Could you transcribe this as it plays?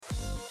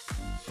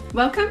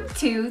Welcome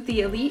to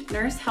the Elite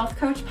Nurse Health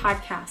Coach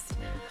Podcast.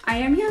 I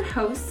am your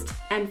host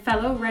and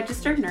fellow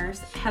registered nurse,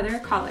 Heather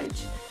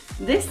College.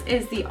 This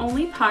is the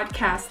only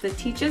podcast that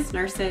teaches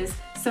nurses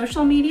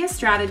social media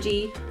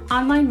strategy,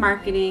 online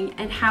marketing,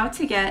 and how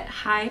to get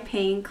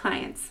high-paying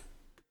clients.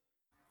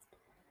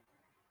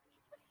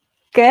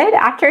 Good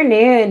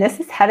afternoon. This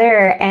is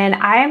Heather, and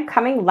I am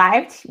coming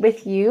live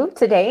with you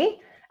today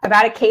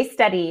about a case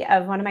study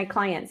of one of my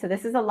clients. So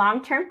this is a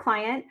long-term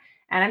client,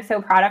 and I'm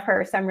so proud of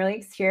her. So I'm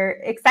really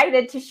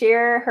excited to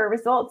share her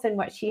results and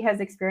what she has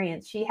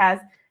experienced. She has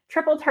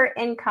tripled her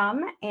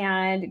income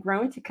and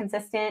grown to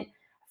consistent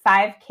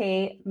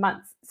five-figure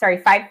months.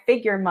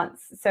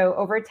 So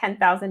over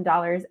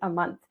 $10,000 a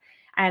month.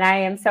 And I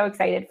am so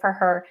excited for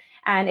her.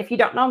 And if you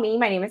don't know me,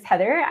 my name is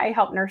Heather. I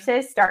help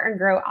nurses start and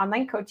grow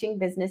online coaching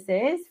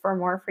businesses for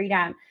more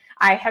freedom.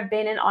 I have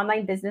been in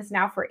online business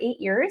now for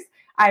 8 years.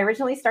 I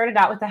originally started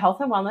out with a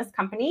health and wellness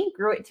company,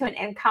 grew it to an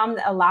income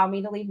that allowed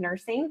me to leave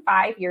nursing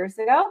 5 years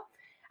ago.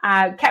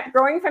 Kept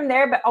growing from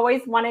there, but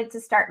always wanted to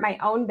start my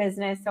own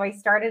business. So I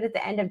started at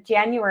the end of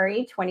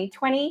January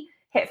 2020,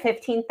 hit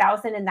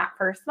 15,000 in that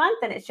first month,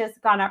 and it's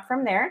just gone up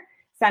from there.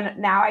 So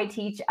now I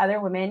teach other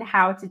women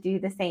how to do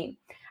the same.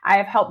 I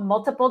have helped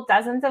multiple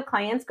dozens of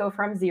clients go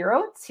from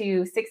 0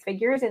 to 6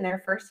 figures in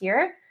their first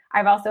year.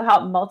 I've also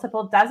helped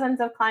multiple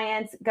dozens of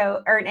clients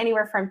earn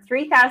anywhere from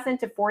 $3,000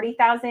 to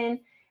 $40,000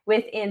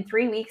 within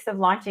 3 weeks of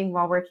launching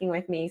while working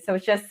with me. So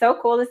it's just so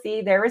cool to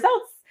see their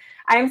results.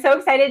 I'm so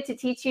excited to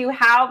teach you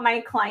how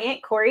my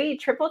client, Corey,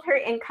 tripled her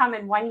income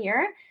in 1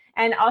 year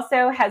and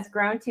also has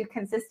grown to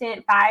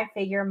consistent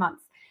 5-figure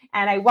months.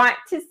 And I want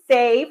to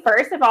say,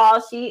 first of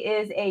all, she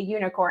is a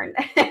unicorn.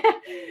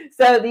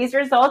 So these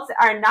results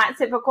are not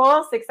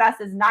typical.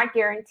 Success is not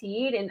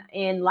guaranteed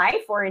in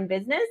life or in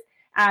business,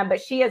 but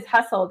she has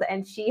hustled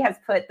and she has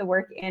put the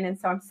work in. And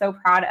so I'm so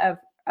proud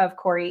of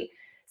Corey.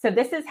 So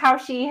this is how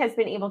she has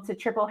been able to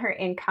triple her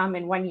income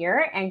in 1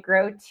 year and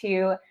grow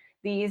to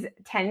these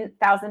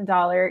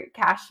 $10,000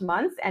 cash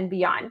months and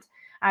beyond.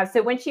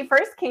 So when she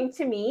first came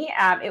to me,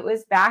 it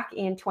was back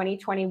in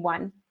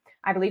 2021.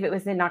 I believe it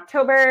was in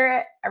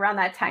October, around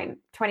that time,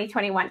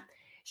 2021.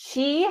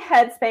 She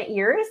had spent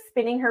years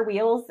spinning her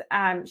wheels.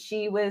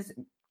 She was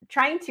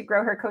trying to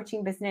grow her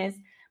coaching business,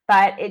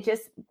 but it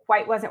just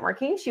quite wasn't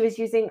working. She was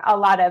using a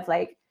lot of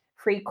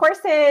free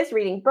courses,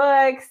 reading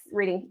books,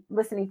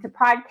 listening to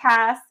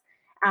podcasts,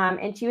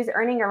 and she was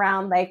earning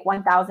around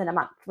 $1,000 a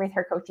month with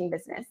her coaching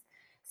business.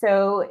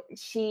 So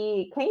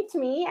she came to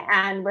me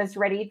and was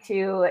ready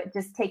to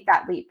just take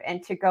that leap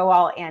and to go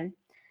all in.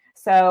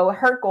 So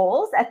her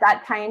goals at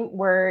that time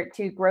were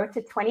to grow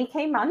to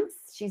 20K months.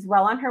 She's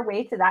well on her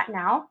way to that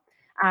now,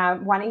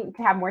 wanting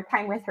to have more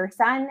time with her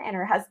son and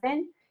her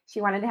husband.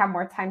 She wanted to have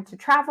more time to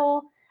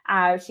travel.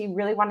 She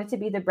really wanted to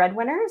be the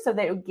breadwinner so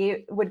that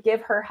it would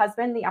give her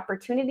husband the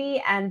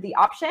opportunity and the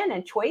option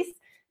and choice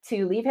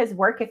to leave his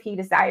work if he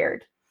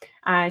desired.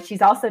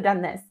 She's also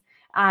done this.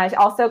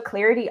 Also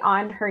clarity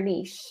on her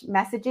niche,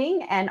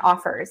 messaging, and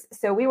offers.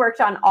 So we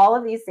worked on all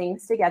of these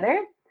things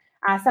together.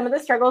 Some of the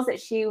struggles that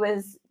she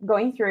was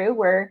going through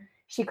were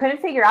she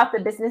couldn't figure out the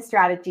business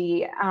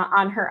strategy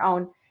on her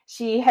own.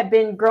 She had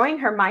been growing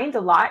her mind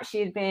a lot. She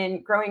had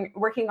been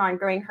working on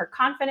growing her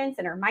confidence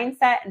and her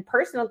mindset and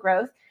personal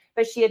growth,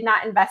 but she had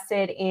not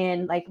invested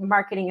in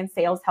marketing and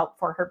sales help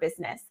for her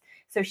business.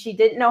 So she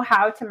didn't know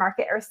how to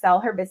market or sell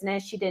her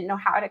business. She didn't know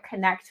how to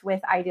connect with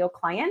ideal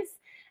clients.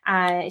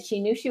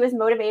 She knew she was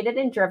motivated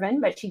and driven,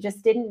 but she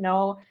just didn't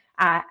know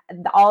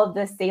all of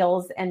the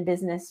sales and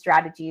business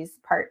strategies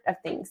part of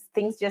things.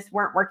 Things just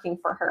weren't working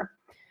for her.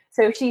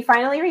 So she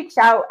finally reached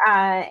out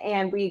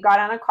and we got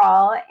on a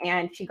call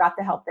and she got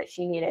the help that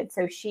she needed.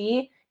 So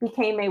she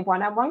became a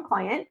one-on-one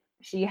client.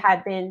 She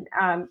had been,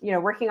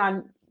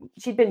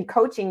 she'd been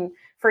coaching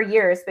for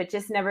years, but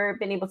just never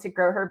been able to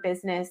grow her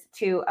business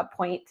to a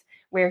point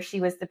where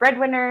she was the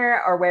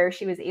breadwinner or where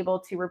she was able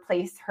to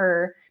replace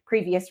her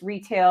previous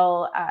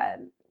retail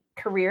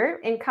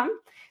career income.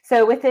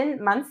 So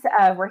within months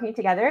of working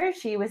together,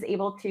 she was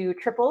able to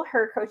triple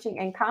her coaching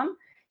income.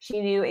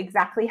 She knew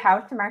exactly how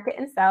to market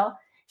and sell.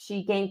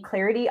 She gained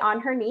clarity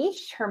on her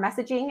niche, her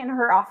messaging, and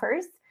her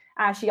offers.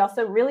 She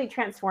also really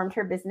transformed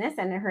her business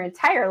and her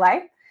entire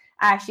life.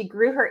 She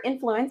grew her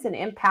influence and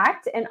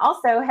impact and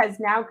also has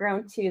now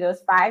grown to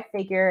those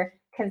 5-figure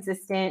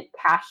consistent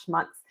cash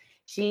months.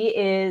 She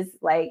is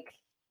like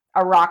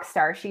a rock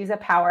star. She's a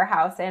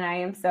powerhouse. And I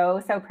am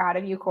so, so proud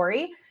of you,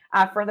 Corey,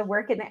 for the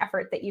work and the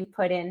effort that you've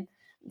put in.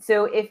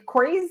 So if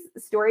Corey's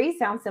story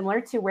sounds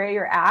similar to where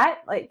you're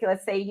at,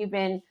 let's say you've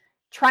been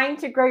trying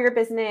to grow your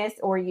business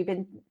or you've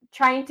been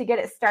trying to get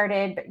it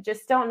started, but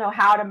just don't know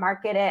how to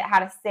market it, how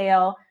to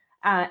sell,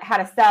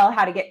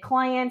 how to get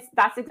clients,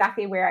 that's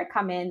exactly where I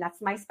come in.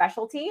 That's my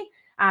specialty.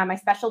 My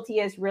specialty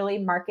is really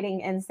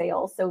marketing and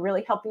sales. So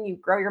really helping you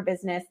grow your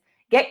business,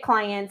 get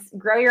clients,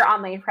 grow your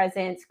online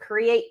presence,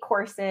 create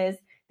courses.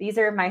 These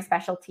are my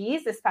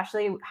specialties,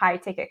 especially high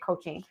ticket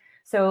coaching.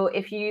 So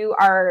if you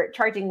are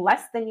charging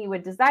less than you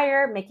would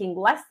desire, making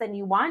less than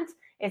you want,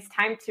 it's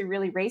time to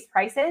really raise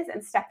prices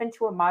and step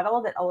into a model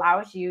that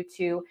allows you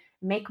to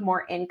make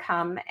more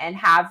income and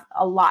have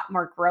a lot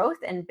more growth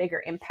and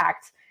bigger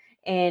impact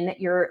in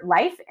your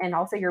life and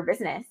also your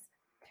business.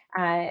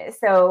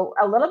 So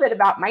a little bit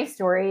about my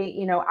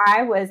story,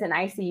 I was an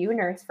ICU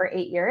nurse for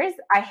 8 years.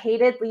 I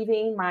hated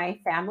leaving my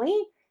family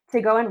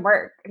to go and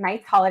work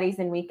nights, holidays,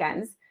 and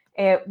weekends.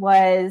 It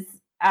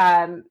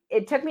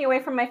took me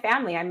away from my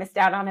family. I missed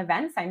out on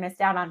events. I missed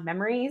out on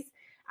memories.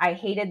 I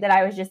hated that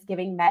I was just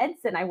giving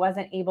meds and I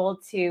wasn't able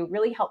to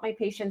really help my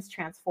patients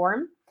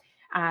transform.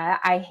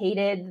 I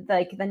hated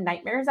the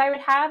nightmares I would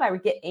have. I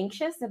would get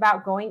anxious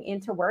about going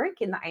into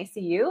work in the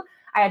ICU.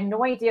 I had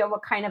no idea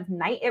what kind of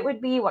night it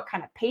would be, what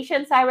kind of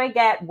patients I would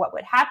get, what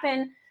would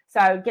happen. So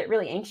I would get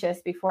really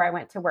anxious before I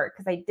went to work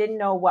because I didn't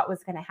know what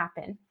was going to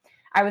happen.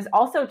 I was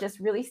also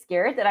just really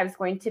scared that I was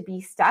going to be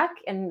stuck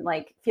and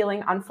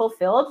feeling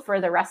unfulfilled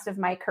for the rest of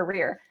my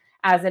career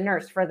as a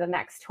nurse for the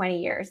next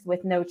 20 years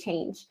with no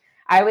change.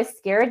 I was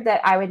scared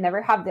that I would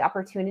never have the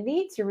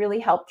opportunity to really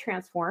help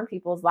transform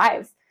people's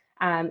lives.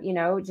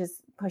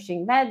 Just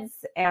pushing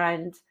meds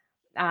and,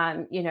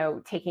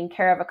 taking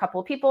care of a couple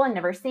of people and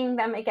never seeing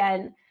them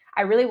again.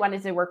 I really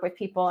wanted to work with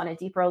people on a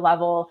deeper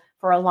level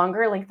for a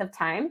longer length of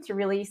time to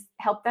really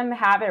help them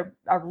have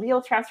a real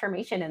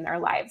transformation in their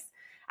lives.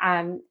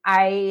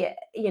 I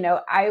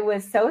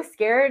was so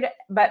scared,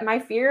 but my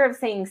fear of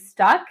staying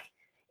stuck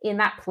in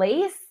that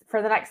place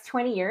for the next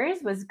 20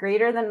 years was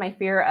greater than my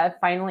fear of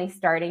finally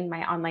starting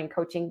my online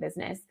coaching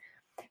business.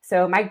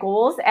 So my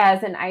goals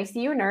as an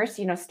ICU nurse,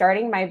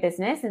 starting my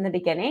business in the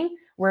beginning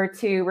were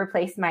to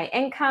replace my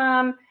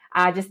income,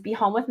 just be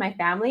home with my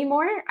family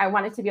more. I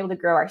wanted to be able to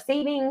grow our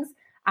savings.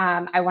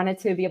 I wanted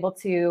to be able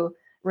to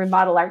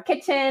remodel our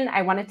kitchen.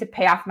 I wanted to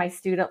pay off my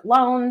student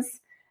loans.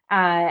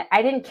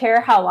 I didn't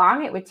care how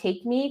long it would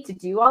take me to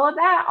do all of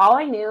that. All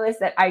I knew is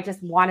that I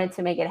just wanted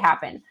to make it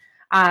happen.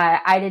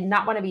 I did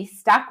not want to be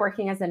stuck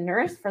working as a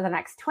nurse for the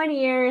next 20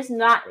 years,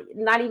 not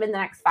even the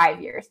next 5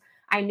 years.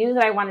 I knew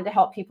that I wanted to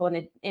help people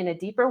in a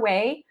deeper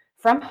way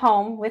from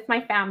home with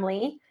my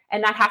family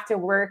and not have to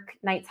work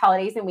nights,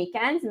 holidays, and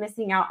weekends,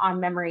 missing out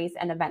on memories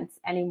and events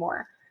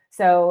anymore.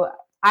 So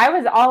I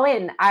was all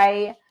in.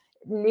 I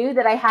knew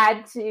that I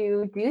had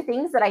to do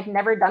things that I'd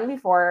never done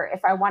before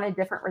if I wanted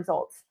different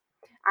results.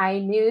 I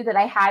knew that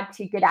I had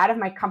to get out of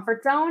my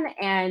comfort zone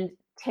and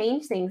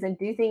change things and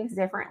do things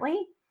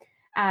differently.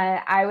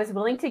 I was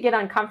willing to get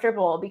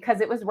uncomfortable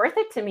because it was worth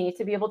it to me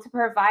to be able to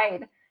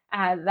provide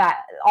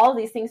that all of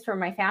these things for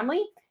my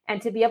family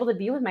and to be able to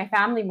be with my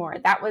family more.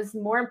 That was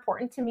more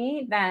important to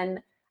me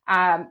than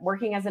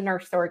working as a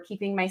nurse or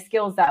keeping my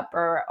skills up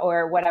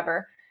or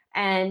whatever.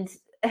 And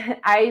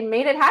I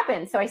made it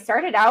happen. So I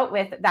started out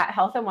with that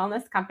health and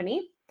wellness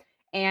company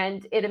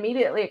and it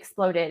immediately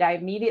exploded. I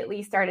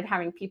immediately started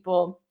having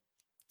people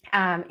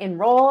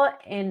enroll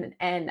in,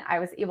 and I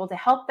was able to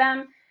help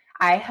them.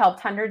 I helped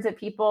hundreds of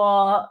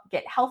people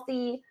get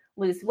healthy,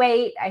 lose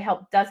weight. I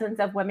helped dozens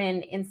of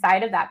women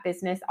inside of that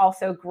business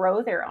also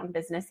grow their own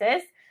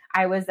businesses.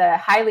 I was a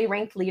highly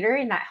ranked leader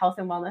in that health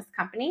and wellness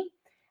company.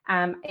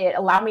 It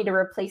allowed me to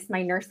replace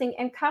my nursing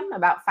income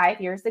about 5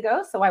 years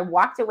ago. So I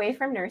walked away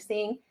from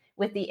nursing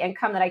with the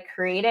income that I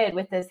created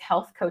with this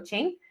health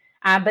coaching.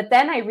 But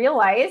then I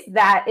realized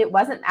that it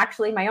wasn't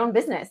actually my own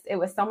business. It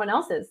was someone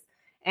else's.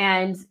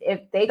 And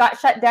if they got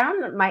shut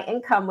down, my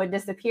income would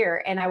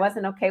disappear. And I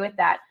wasn't okay with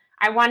that.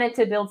 I wanted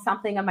to build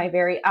something of my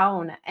very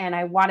own. And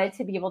I wanted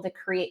to be able to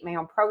create my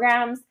own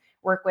programs,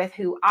 work with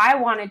who I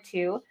wanted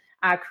to,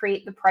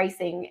 create the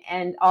pricing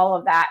and all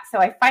of that. So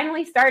I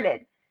finally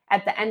started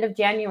at the end of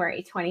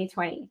January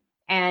 2020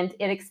 and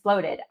it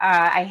exploded.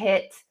 I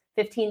hit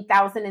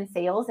 15,000 in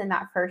sales in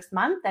that first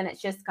month and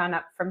it's just gone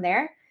up from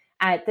there.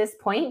 At this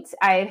point,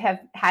 I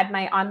have had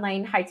my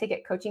online high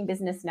ticket coaching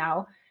business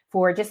now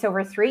for just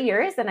over 3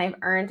 years, and I've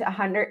earned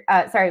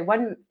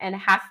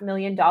 $1.5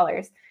 million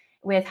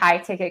with high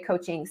ticket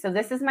coaching. So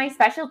this is my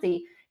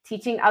specialty,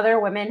 teaching other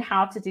women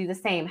how to do the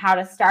same, how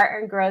to start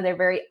and grow their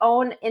very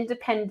own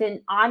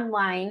independent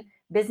online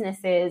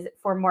businesses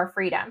for more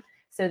freedom,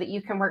 so that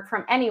you can work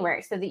from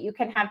anywhere, so that you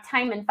can have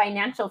time and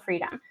financial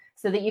freedom,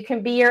 so that you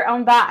can be your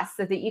own boss,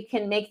 so that you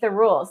can make the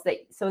rules,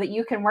 so that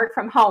you can work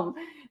from home.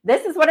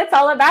 This is what it's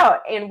all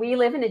about. And we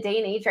live in a day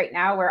and age right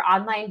now where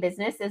online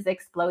business is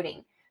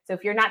exploding. So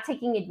if you're not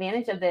taking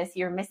advantage of this,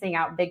 you're missing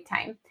out big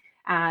time.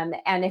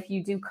 And if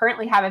you do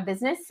currently have a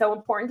business, so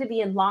important to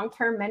be in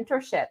long-term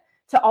mentorship,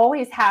 to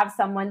always have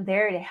someone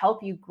there to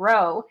help you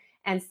grow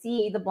and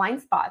see the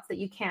blind spots that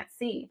you can't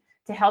see,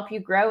 to help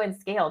you grow and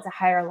scale to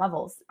higher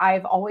levels.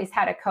 I've always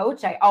had a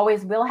coach. I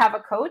always will have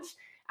a coach.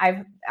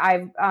 I've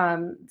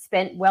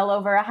spent well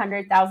over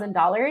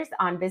 $100,000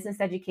 on business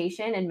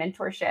education and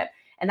mentorship.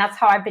 And that's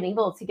how I've been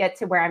able to get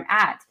to where I'm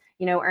at,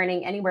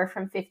 earning anywhere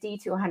from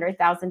 $50,000 to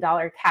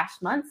 $100,000 cash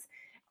months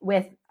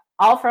with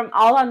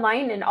all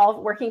online and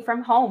all working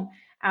from home.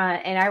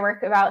 And I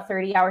work about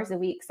 30 hours a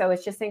week. So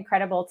it's just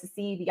incredible to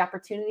see the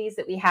opportunities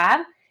that we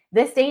have.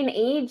 This day and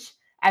age,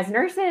 as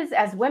nurses,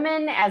 as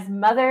women, as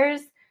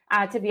mothers,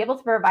 to be able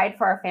to provide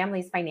for our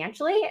families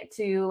financially,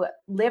 to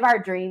live our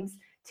dreams,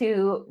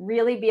 to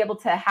really be able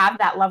to have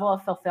that level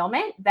of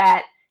fulfillment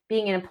that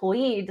being an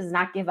employee does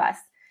not give us.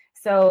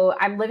 So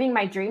I'm living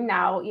my dream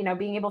now,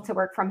 being able to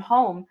work from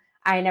home.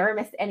 I never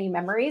miss any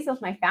memories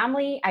with my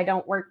family. I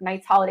don't work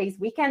nights, holidays,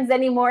 weekends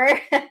anymore.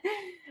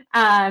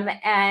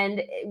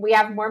 And we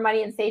have more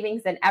money in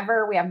savings than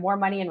ever. We have more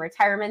money in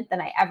retirement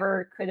than I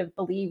ever could have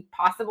believed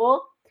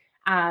possible.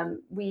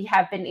 We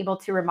have been able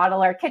to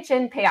remodel our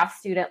kitchen, pay off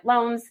student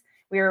loans.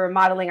 We are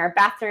remodeling our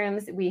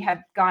bathrooms. We have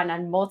gone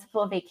on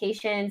multiple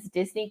vacations,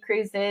 Disney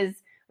cruises.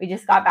 We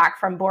just got back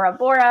from Bora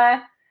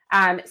Bora.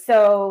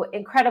 So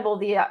incredible.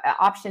 The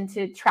option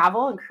to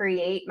travel and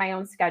create my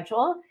own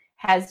schedule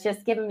has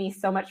just given me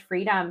so much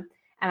freedom.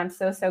 And I'm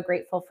so, so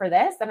grateful for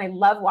this. And I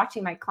love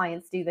watching my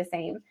clients do the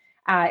same.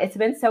 It's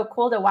been so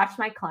cool to watch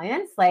my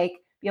clients be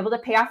able to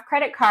pay off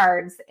credit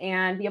cards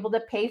and be able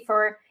to pay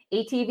for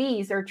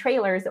ATVs or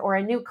trailers or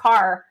a new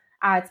car.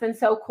 It's been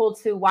so cool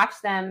to watch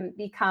them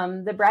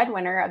become the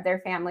breadwinner of their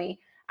family,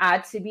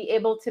 to be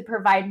able to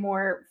provide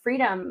more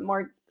freedom,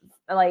 more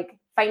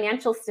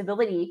financial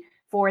stability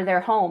for their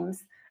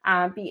homes,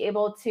 be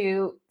able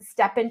to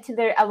step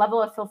into a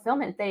level of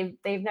fulfillment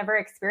they've never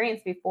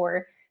experienced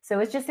before. So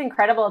it's just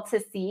incredible to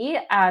see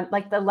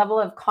the level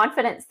of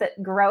confidence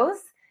that grows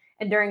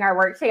and during our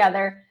work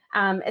together,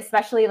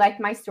 especially like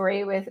my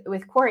story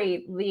with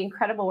Corey, the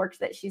incredible work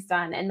that she's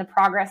done and the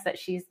progress that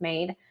she's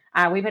made.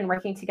 We've been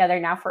working together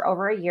now for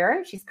over a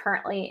year. She's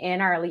currently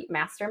in our Elite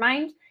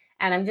Mastermind,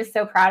 and I'm just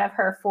so proud of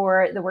her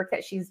for the work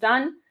that she's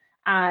done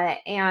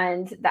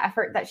and the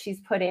effort that she's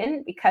put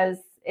in, because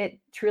it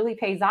truly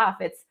pays off.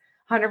 It's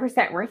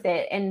 100% worth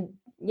it. And,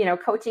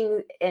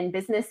 coaching in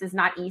business is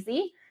not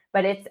easy,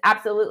 but it's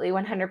absolutely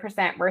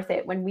 100% worth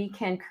it when we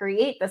can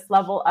create this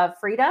level of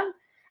freedom,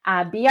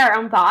 be our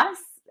own boss,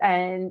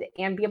 and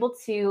be able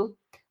to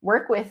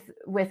work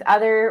with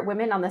other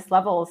women on this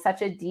level,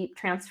 such a deep,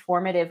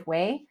 transformative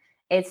way.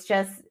 It's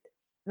just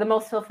the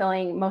most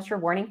fulfilling, most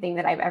rewarding thing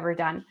that I've ever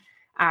done.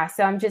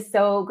 So I'm just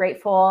so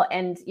grateful.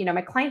 And,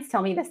 my clients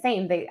tell me the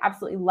same. They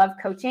absolutely love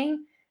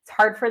coaching. It's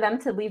hard for them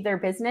to leave their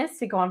business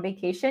to go on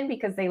vacation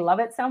because they love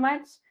it so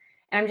much.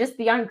 And I'm just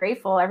beyond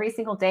grateful every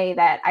single day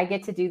that I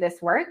get to do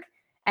this work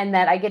and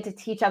that I get to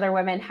teach other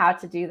women how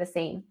to do the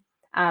same.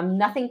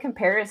 Nothing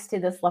compares to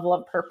this level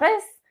of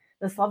purpose,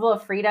 this level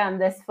of freedom,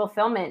 this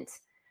fulfillment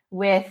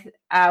with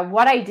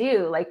what I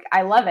do.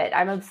 I love it.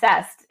 I'm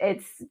obsessed.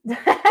 It's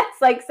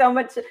it's so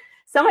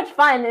much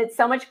fun. It's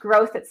so much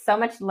growth. It's so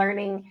much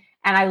learning.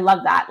 And I love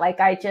that.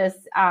 I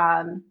just,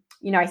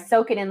 I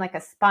soak it in like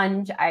a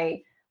sponge.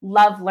 I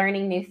love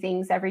learning new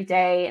things every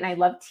day. And I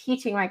love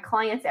teaching my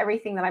clients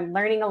everything that I'm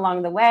learning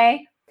along the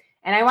way.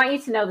 And I want you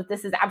to know that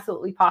this is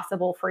absolutely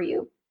possible for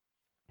you.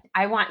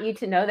 I want you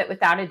to know that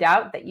without a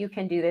doubt that you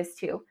can do this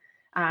too.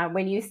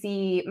 When you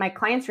see my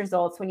clients'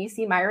 results, when you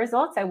see my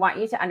results, I want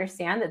you to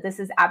understand that this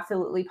is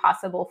absolutely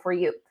possible for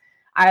you.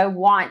 I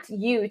want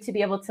you to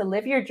be able to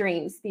live your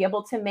dreams, be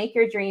able to make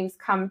your dreams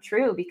come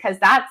true, because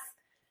that's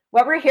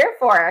what we're here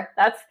for.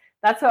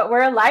 That's what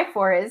we're alive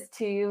for, is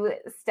to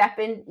step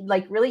in,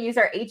 really use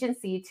our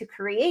agency to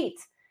create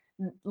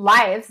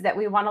lives that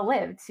we want to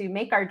live, to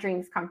make our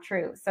dreams come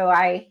true. So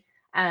I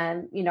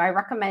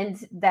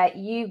recommend that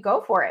you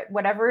go for it.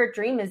 Whatever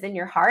dream is in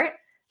your heart,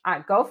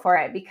 go for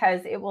it,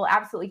 because it will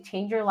absolutely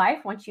change your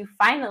life once you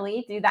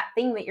finally do that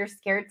thing that you're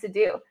scared to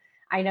do.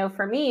 I know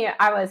for me,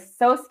 I was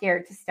so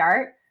scared to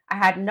start. I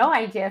had no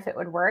idea if it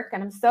would work,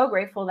 and I'm so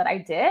grateful that I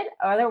did.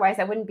 Otherwise,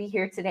 I wouldn't be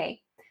here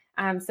today.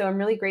 So I'm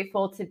really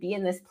grateful to be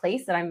in this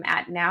place that I'm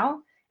at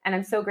now. And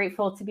I'm so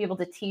grateful to be able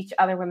to teach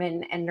other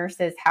women and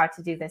nurses how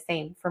to do the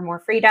same for more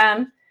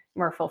freedom,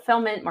 more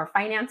fulfillment, more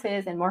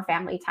finances, and more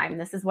family time.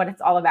 This is what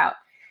it's all about.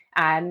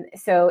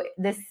 So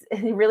this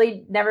has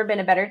really never been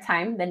a better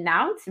time than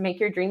now to make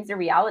your dreams a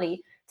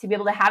reality, to be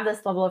able to have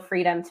this level of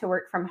freedom to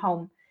work from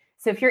home.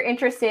 So if you're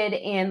interested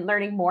in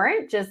learning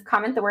more, just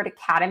comment the word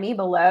Academy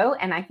below,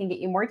 and I can get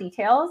you more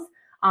details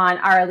on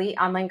our Elite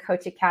Online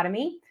Coach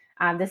Academy.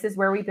 This is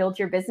where we build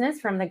your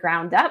business from the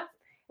ground up.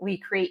 We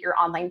create your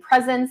online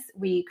presence.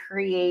 We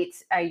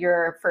create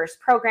your first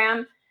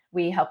program.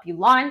 We help you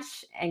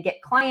launch and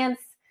get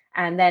clients.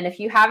 And then if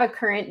you have a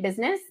current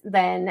business,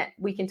 then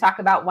we can talk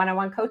about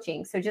one-on-one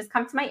coaching. So just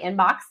come to my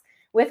inbox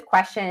with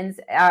questions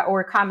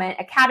or comment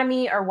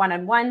Academy or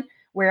one-on-one,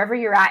 wherever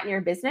you're at in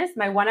your business.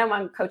 My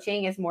one-on-one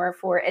coaching is more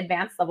for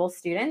advanced level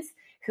students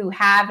who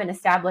have an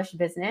established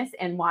business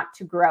and want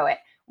to grow it,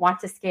 want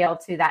to scale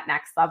to that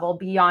next level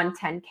beyond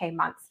 10K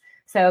months.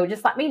 So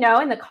just let me know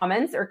in the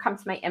comments or come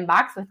to my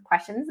inbox with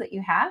questions that you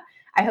have.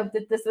 I hope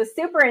that this was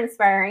super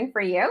inspiring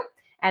for you.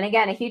 And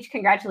again, a huge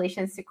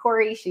congratulations to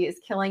Corey. She is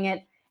killing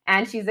it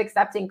and she's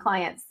accepting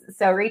clients.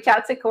 So reach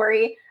out to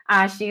Corey.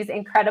 She's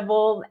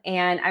incredible.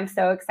 And I'm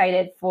so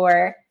excited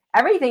for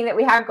everything that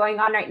we have going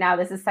on right now.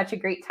 This is such a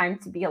great time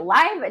to be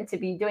alive and to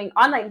be doing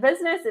online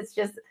business. It's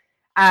just,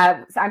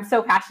 I'm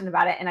so passionate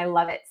about it and I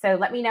love it. So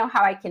let me know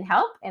how I can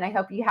help. And I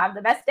hope you have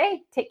the best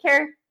day. Take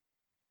care.